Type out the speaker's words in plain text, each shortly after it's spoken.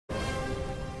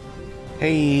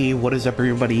Hey, what is up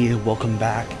everybody? Welcome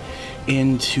back.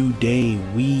 And today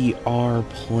we are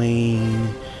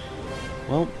playing,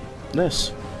 well,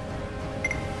 this.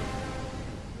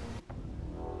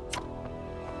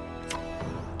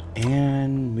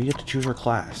 And we get to choose our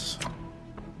class.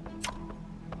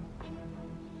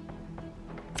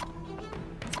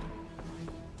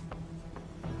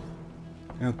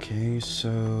 Okay,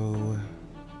 so...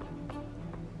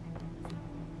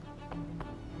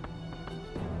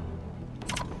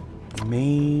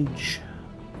 Mage.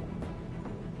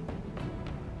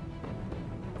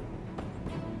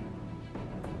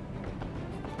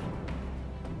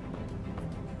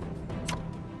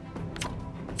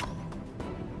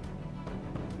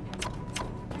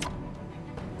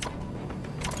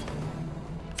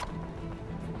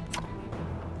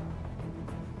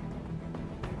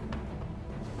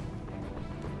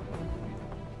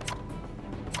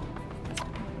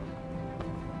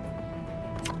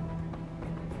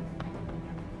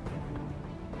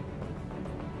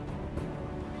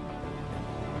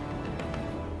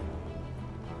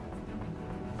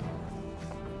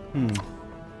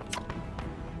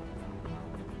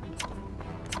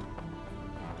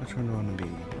 Which one do I want to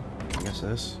be? I guess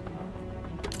this?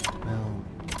 Well,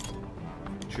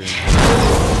 sure.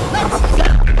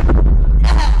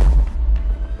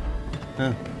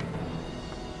 Huh.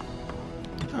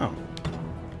 Oh.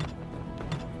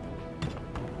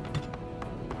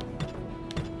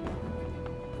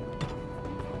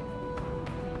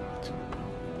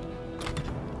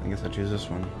 I guess I'll choose this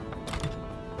one.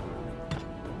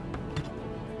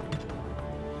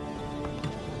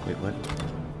 Wait, what?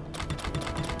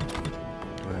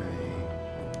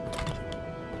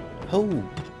 Oh!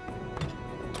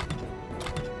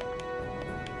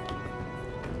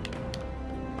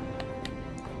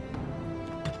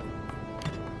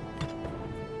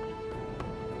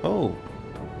 Oh!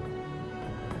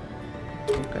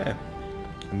 Okay.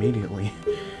 Immediately.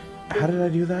 How did I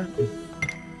do that?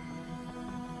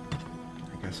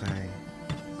 I guess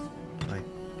like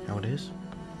how it is?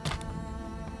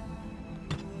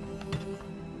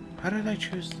 How did I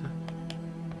choose the...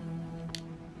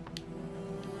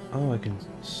 Oh, I can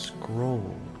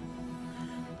scroll.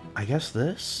 I guess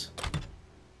this?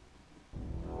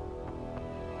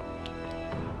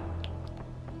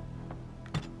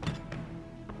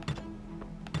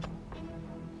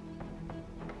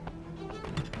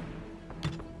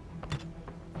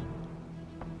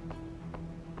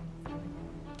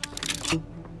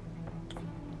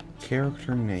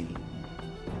 Character name.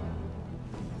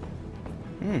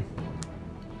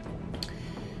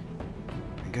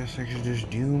 I guess I should just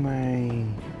do my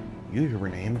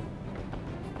username.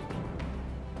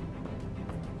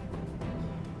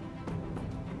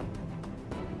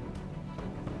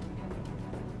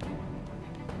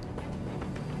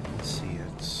 Let's see,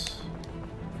 it's...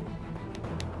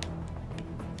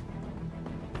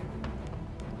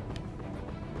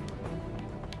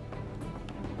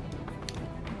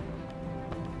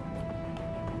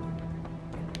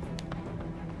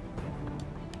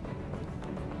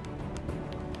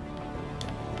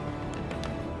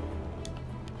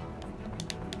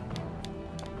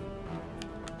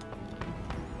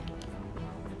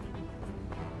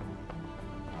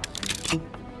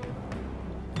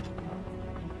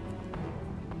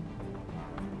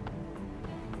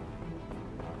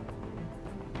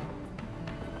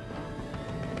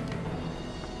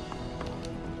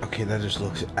 Okay, that just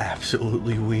looks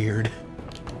absolutely weird.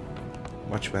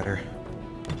 Much better.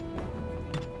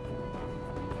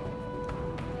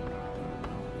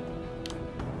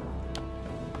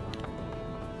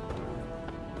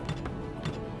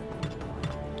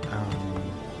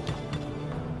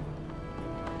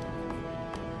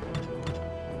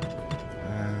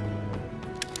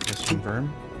 Just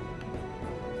confirm.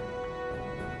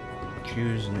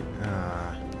 Choose. So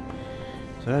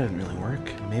that didn't really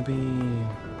work. Maybe.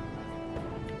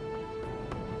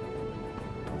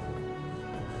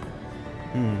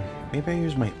 Maybe I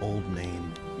use my old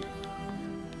name.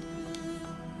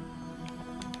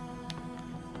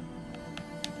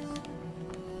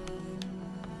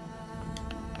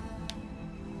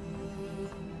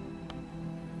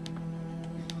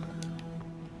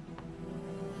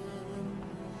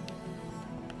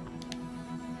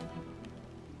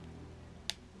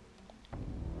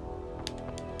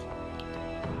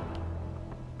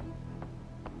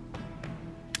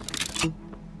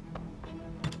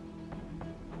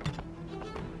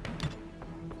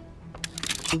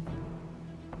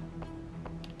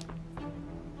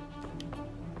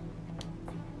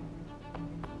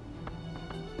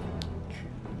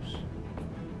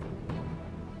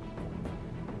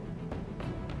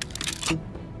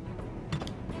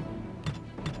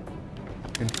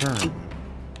 Confirm.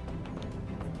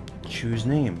 Choose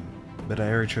name. But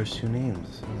I already chose 2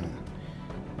 names.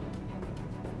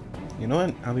 You know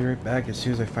what? I'll be right back as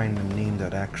soon as I find a name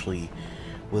that actually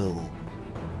will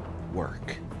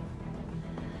work.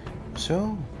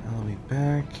 So, I'll be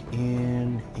back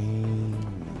in a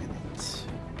minute.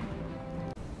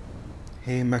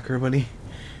 Hey, Mecha buddy.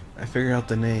 I figured out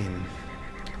the name.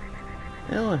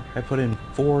 You know what? I put in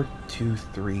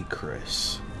 423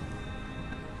 Chris.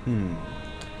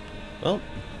 Well,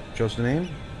 chose the name,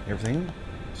 everything.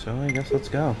 So I guess let's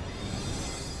go.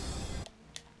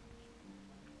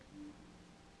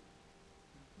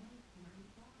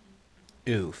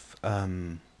 Oof.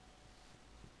 I'm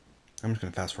just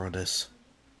gonna fast forward this.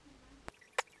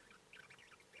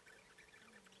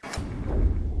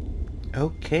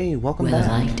 Okay, welcome Where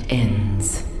back. the light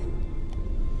ends,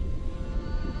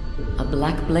 a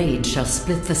black blade shall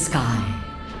split the sky,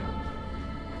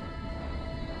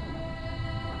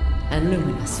 and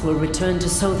Luminous will return to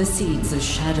sow the seeds of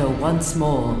shadow once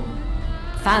more.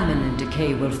 Famine and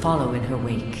decay will follow in her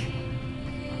wake,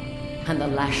 and the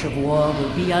lash of war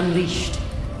will be unleashed.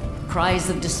 Cries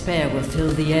of despair will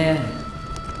fill the air,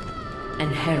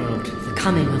 and herald the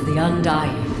coming of the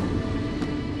Undying.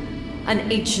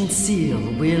 An ancient seal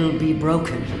will be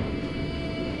broken,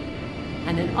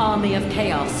 and an army of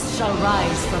chaos shall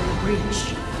rise from the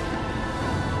breach.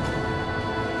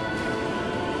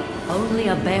 Only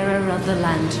a bearer of the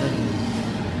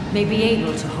lantern may be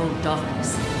able to hold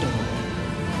darkness at the door.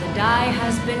 The die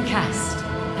has been cast,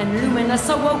 and Luminous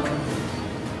awoken.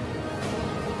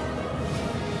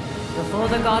 Before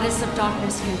the goddess of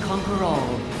darkness can conquer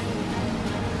all,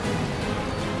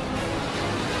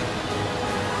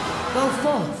 go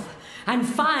forth and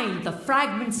find the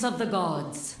fragments of the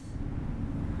gods.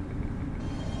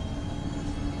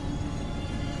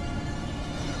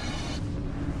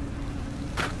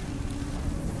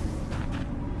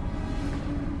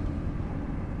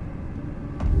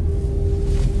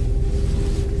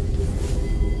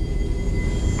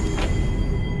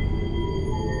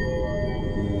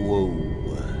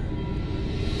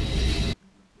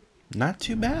 Not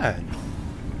too bad.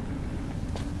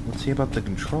 Let's see about the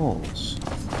controls.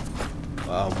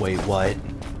 Wait, what?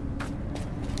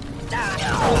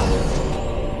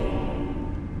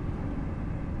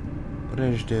 What did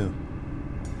I just do?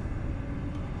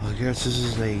 Well, I guess this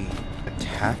is a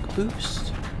attack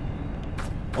boost?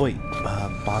 Oh wait,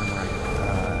 bottom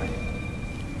right.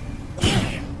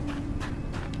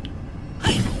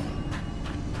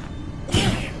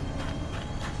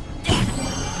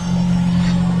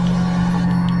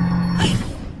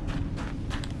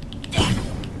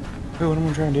 Wait, what am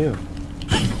I trying to do?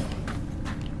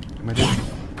 Am I doing?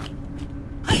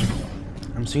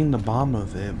 I'm seeing the bomb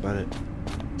of it, but it.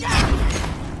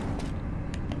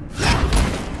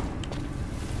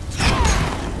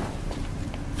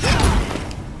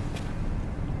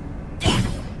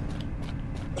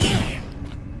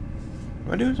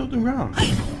 Am I doing something wrong? I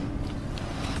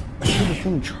see the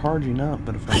thing charging up,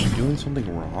 but if I'm doing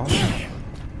something wrong.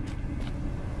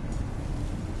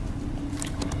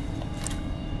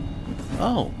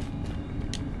 Oh.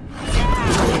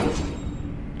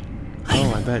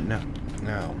 Oh, I bet no.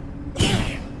 No.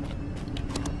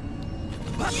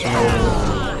 So,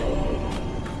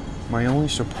 my only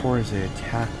support is the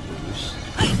attack boost.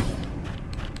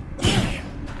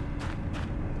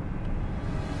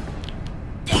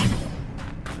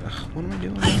 Ugh, what am I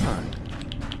doing wrong?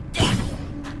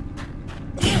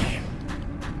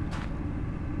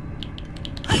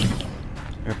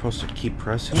 Am I supposed to keep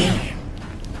pressing it?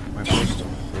 Am I supposed to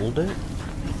hold it?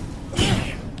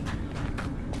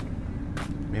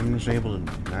 Maybe I'm just able to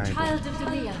die. Child of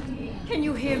Delia, can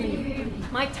you hear me?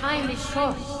 My time is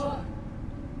short.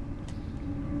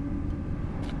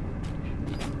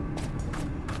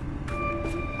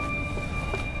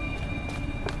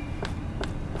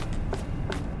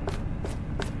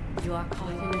 You are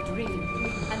caught in a dream,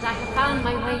 and I have found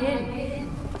my way in.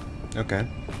 Okay.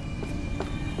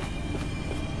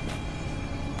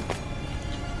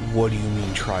 What do you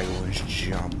mean triangles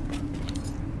jump?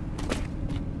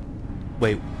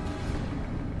 Wait.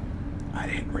 I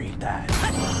didn't read that.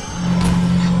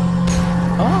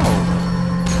 Oh!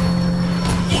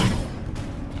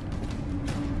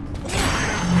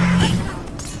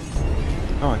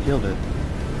 Oh, I killed it.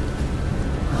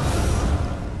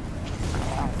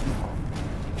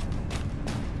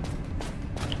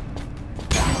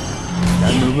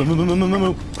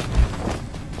 Move.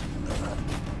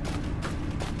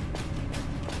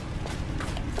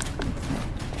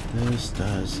 This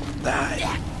does that.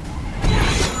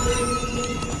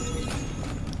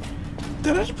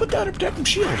 Did I just put down a protective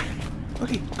shield?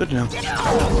 Okay, good to know.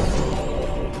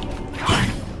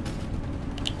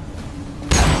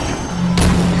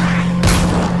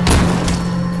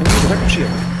 And here's the second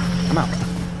shield. I'm out.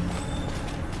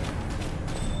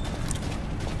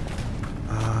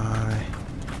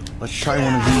 Let's try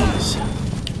one of these.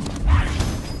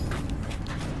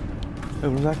 Hey,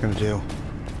 what is that gonna do?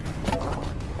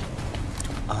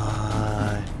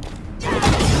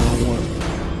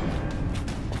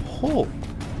 Oh!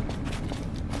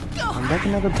 I'm back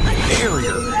another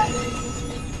barrier.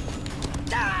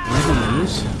 One of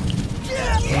these.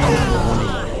 And one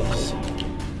of these.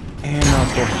 And now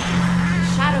it's going.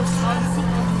 Shadow Sun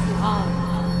seeking.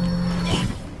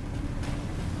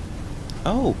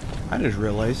 Oh, I just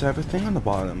realized I have a thing on the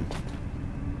bottom.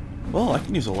 Well, I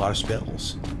can use a lot of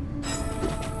spells.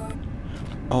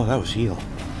 Oh, that was heal.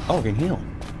 Oh, I can heal.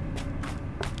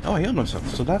 Oh, I healed myself.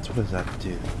 So that's what does that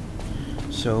do?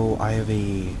 So I have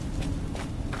a...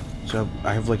 So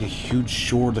I have like a huge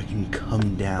sword that can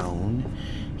come down,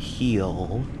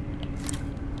 heal.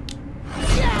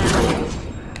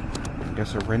 I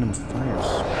guess a random fire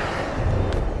spell.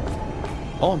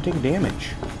 Oh, I'm taking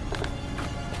damage.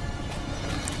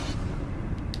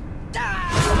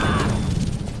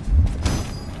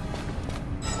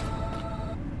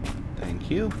 Thank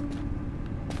you.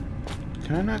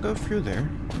 Can I not go through there?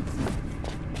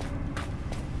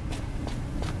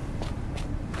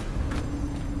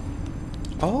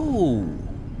 Oh!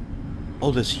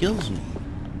 Oh, this heals me.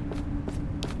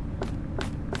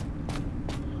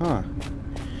 Huh.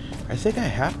 I think I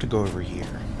have to go over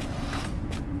here.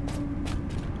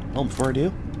 Well, before I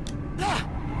do,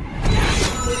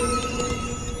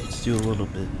 let's do a little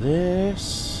bit of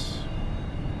this.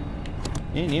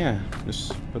 And yeah,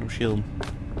 just little shield.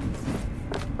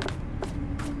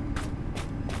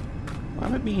 Why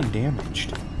am I being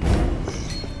damaged?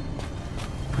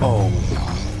 Oh my.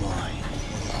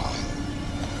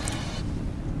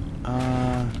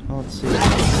 Let's see.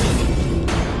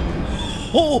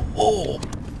 Oh, oh!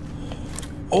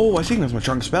 Oh, I think that's my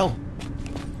strongest spell.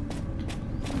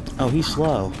 Oh, he's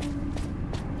slow.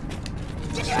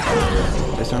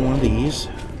 Place on one of these.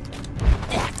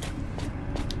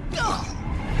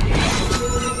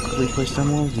 Quickly place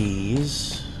on one of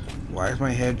these. Why is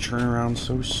my head turning around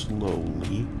so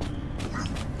slowly?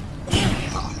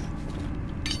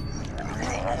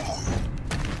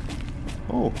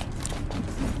 Oh.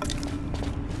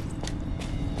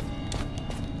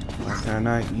 Why can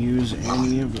I not use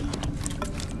any of them?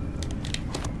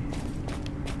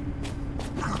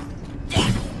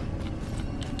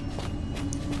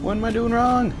 What am I doing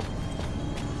wrong?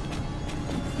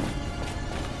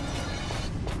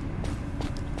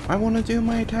 I want to do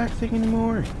my attack thing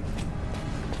anymore.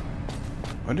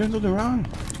 I did something wrong.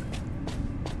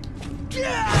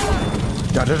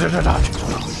 Dodge, dodge, dodge, dodge.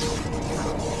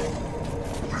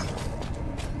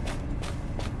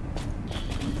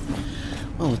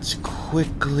 Well, let's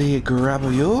quickly grab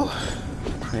you.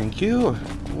 Thank you.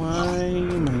 Why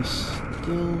am I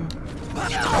still...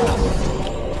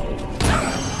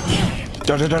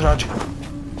 Dodge, dodge, dodge.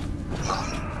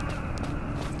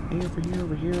 Hey, over here,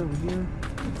 over here, over here.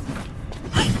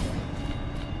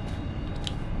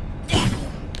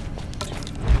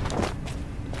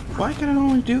 Why can I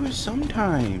only do it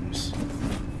sometimes?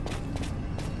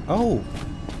 Oh.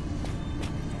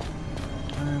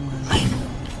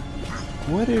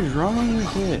 What is wrong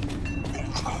with it?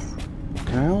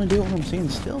 Can I only do it when I'm staying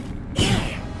still?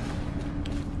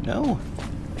 No.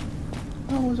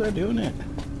 How was I doing it?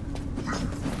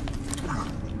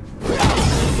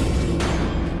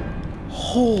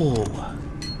 Oh,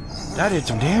 that did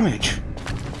some damage.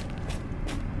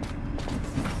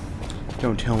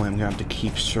 Don't tell me I'm gonna have to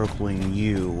keep circling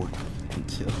you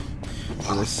until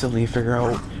I still need to figure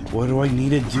out what do I need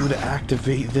to do to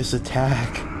activate this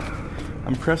attack.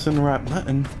 I'm pressing the right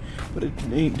button, but it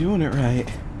ain't doing it right.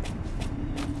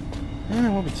 It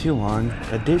won't be too long.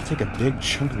 That did take a big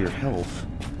chunk of your health.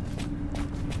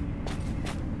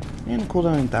 And the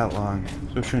cooldown ain't that long,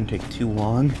 so it shouldn't take too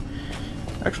long.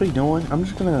 Actually, you know what? I'm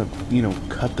just gonna,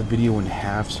 cut the video in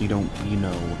half so you don't,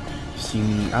 see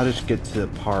me. I'll just get to the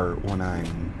part when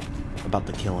I'm about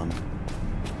to kill him.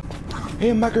 Hey,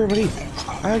 I'm back, everybody!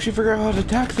 I actually figured out how the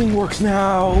attack thing works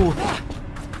now!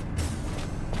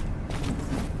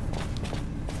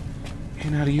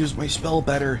 And how to use my spell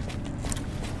better.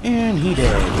 And he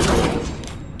did.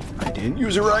 I didn't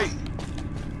use it right.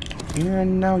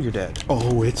 And now you're dead.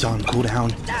 Oh, it's on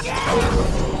cooldown.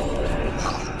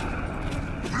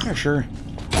 Yeah, sure.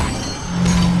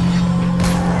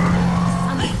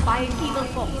 Summoned by an evil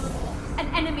force. An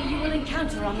enemy you will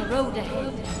encounter on the road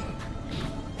ahead.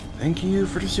 Thank you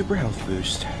for the super health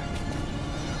boost.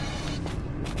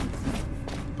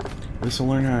 This'll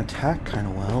learn how to attack kind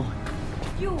of well.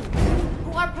 You,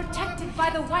 who are protected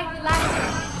by the White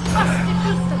Lantern, must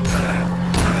defeat them.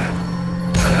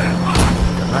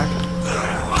 Go back.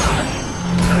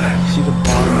 See the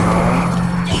bar?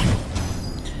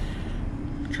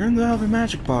 Turns out the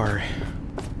magic bar.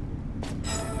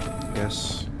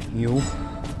 Guess heal.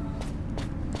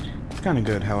 It's kind of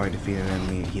good how I defeat an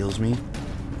enemy. It heals me.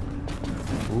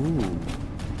 Ooh.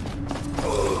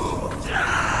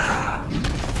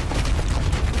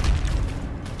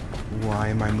 Why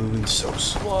am I moving so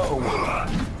slow?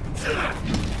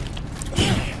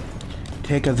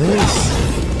 Take a this.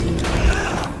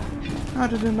 How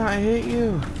did it not hit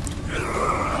you?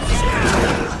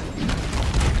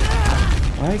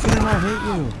 Why can it not hit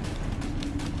you?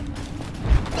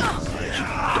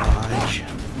 Dodge.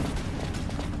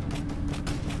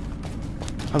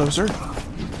 Hello, sir.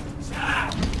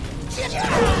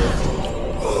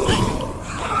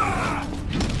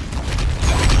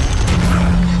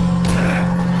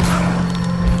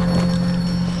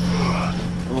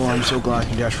 Oh, I'm so glad I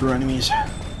can dash through enemies.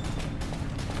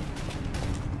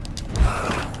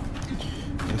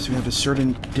 Yes, we have a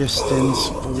certain distance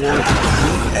for the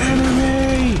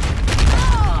enemy!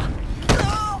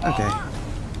 Okay.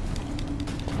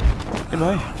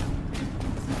 Goodbye.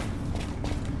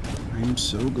 I'm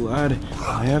so glad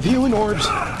I have healing orbs.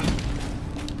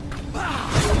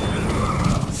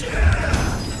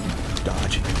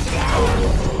 Dodge.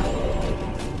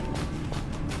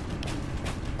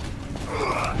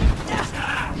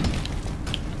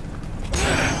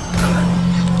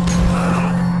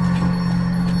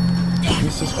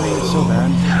 This way is so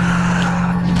bad.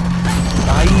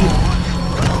 Die.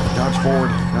 Dodge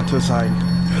forward, not to the side.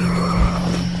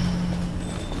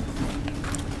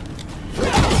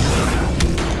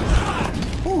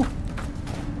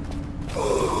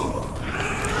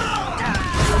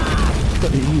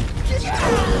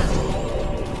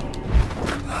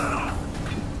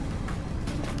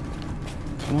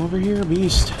 Come over here,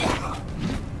 beast.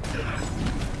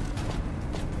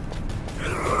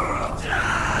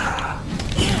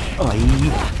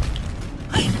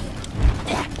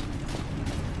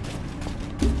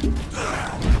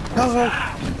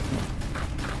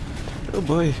 Oh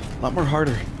boy, a lot more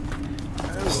harder.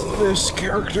 As this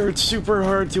character, it's super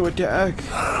hard to attack.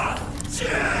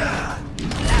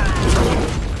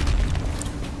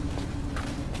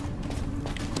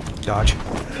 Dodge.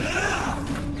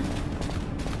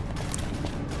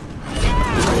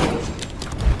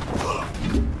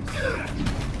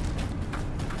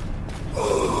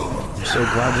 I'm so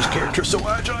glad this character's so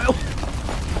agile.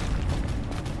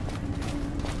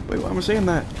 Wait, why am I saying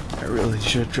that? I really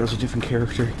should have chosen a different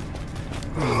character.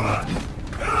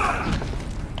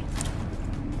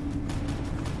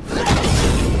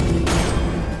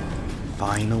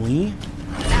 Finally.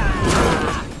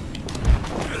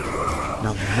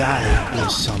 Now that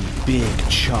is some big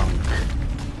chunk.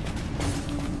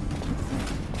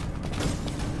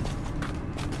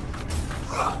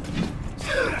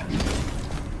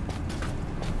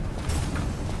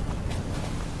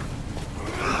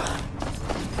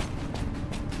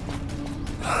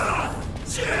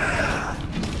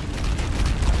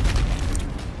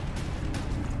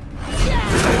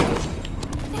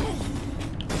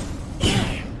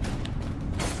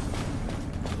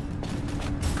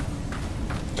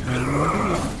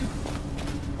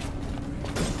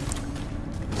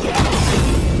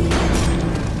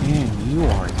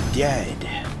 Dead.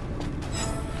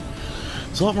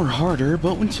 It's a lot more harder,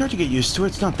 but when you start to get used to it,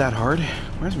 it's not that hard.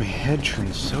 Why does my head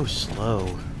turn so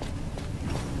slow?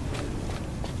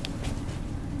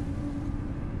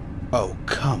 Oh,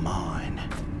 come on.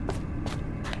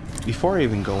 Before I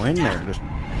even go in there, just...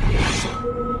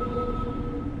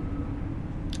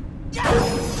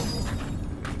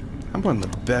 I'm putting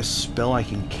the best spell I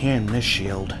can in this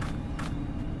shield.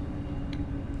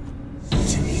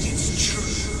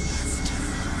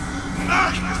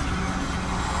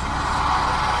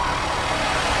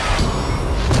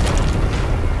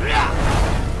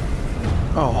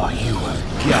 Oh, you have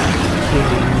got to be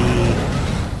kidding me.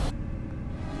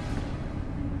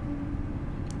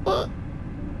 What?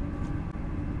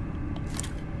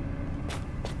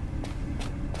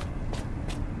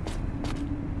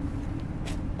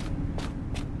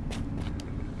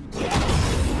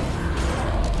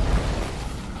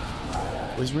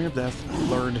 Ring of Death,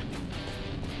 learned.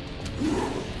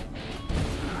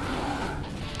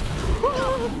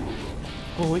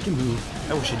 Oh, it can move.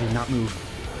 I wish it did not move.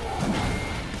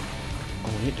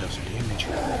 Oh, it does some damage.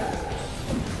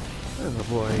 Oh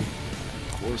boy.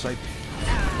 Of course I...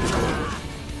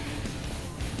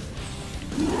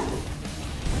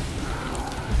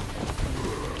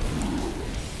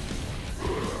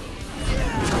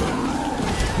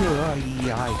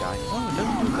 Shy Guy. Oh, it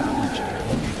doesn't do that much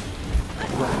damage.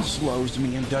 But it slows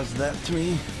me and does that to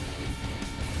me.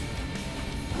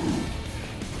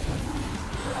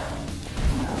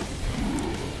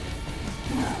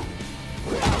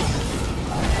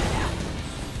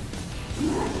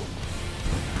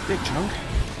 Big chunk.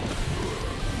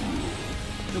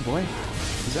 Good boy.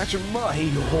 He's actually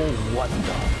what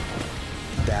the?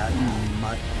 That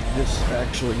might. This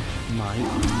actually might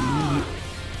be.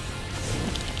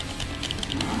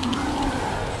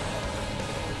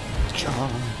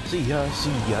 See ya,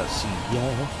 see ya, see ya.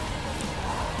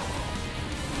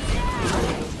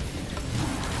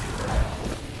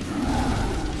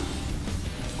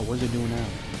 Oh, what is it doing now?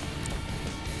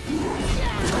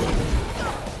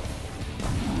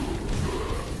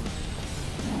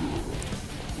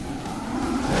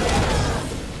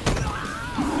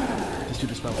 Just do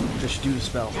the spell. Just do the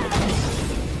spell.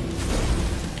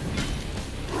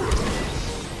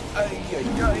 Ay, ay,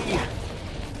 ay.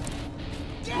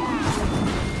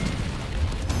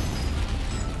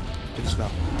 Good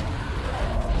spell.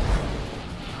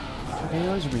 Okay,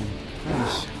 laser beam.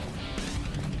 Nice.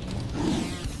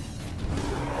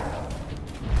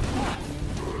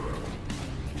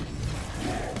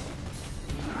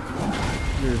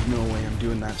 There's no way I'm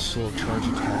doing that slow charge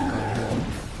attack on him.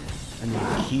 I need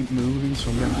to keep moving, so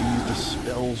I'm going to use the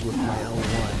spells with my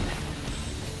L1.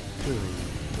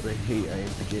 But I hate I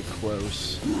have to get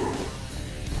close.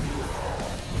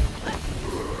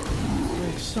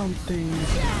 Like something.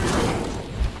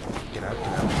 Get out, get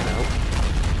out, get out.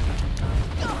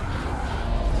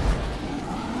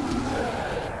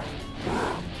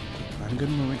 I'm good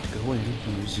moment to go in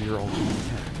and use your ultimate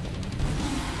attack.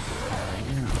 Right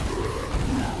now.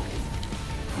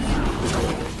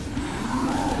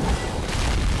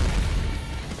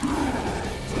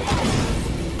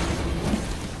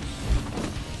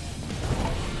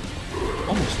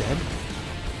 Almost dead.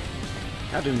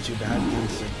 Not doing too bad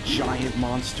against a giant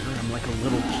monster. I'm like a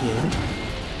little kid.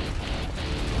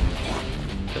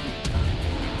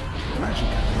 I'm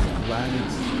actually kind of glad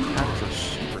its attacks are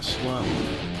super slow.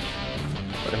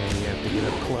 But hey, you have to get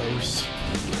up close.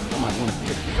 I might want to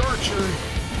pick the archer.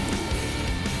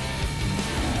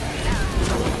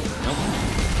 Nope.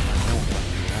 I don't want to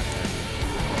do that there.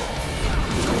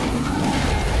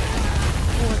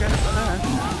 Oh, I got it for that.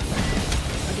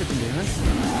 I get some damage.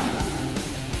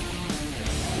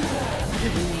 I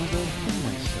didn't want to go kill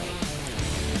myself.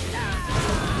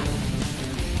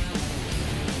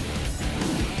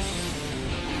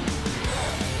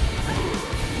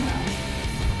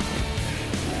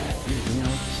 Anything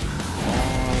else?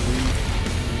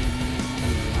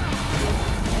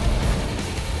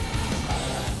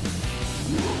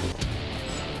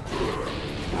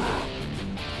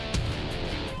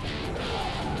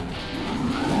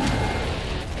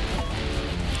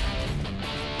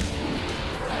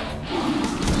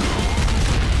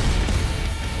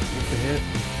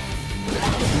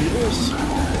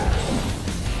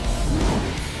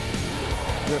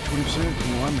 Got 20%.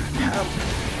 No, I'm out.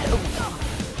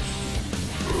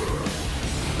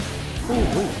 Oh,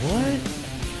 wait, what?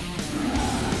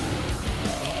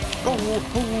 Oh,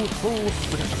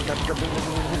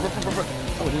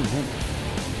 it didn't hit.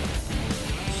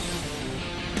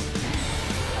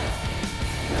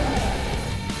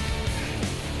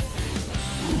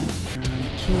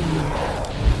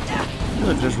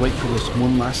 Let's just wait for this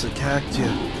one last attack to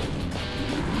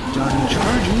Johnny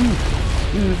charging.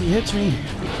 Even if he hits me,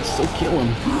 I can still kill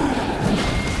him.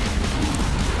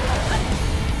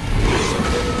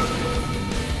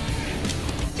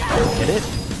 Get it?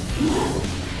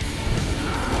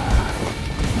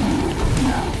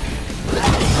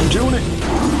 I'm doing it!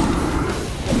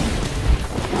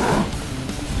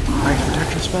 Nice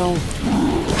protection spell.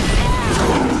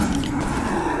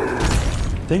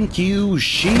 Thank you,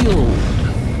 shield!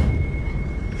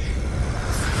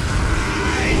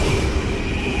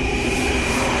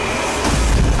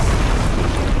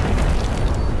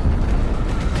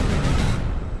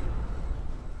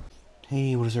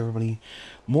 Hey, what is everybody?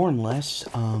 More or less,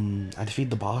 I defeated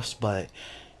the boss, but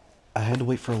I had to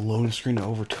wait for a loading screen that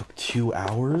overtook 2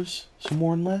 hours, so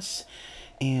more or less.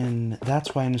 And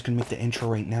that's why I'm just gonna make the intro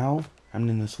right now. I'm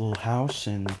in this little house,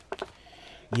 and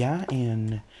yeah,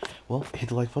 and well, hit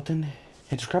the like button, hit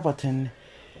the subscribe button,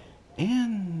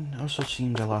 and also it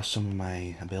seems I lost some of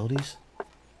my abilities.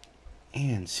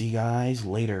 And see you guys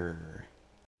later.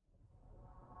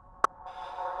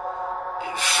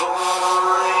 If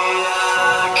only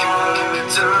I could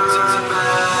turn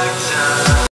back time.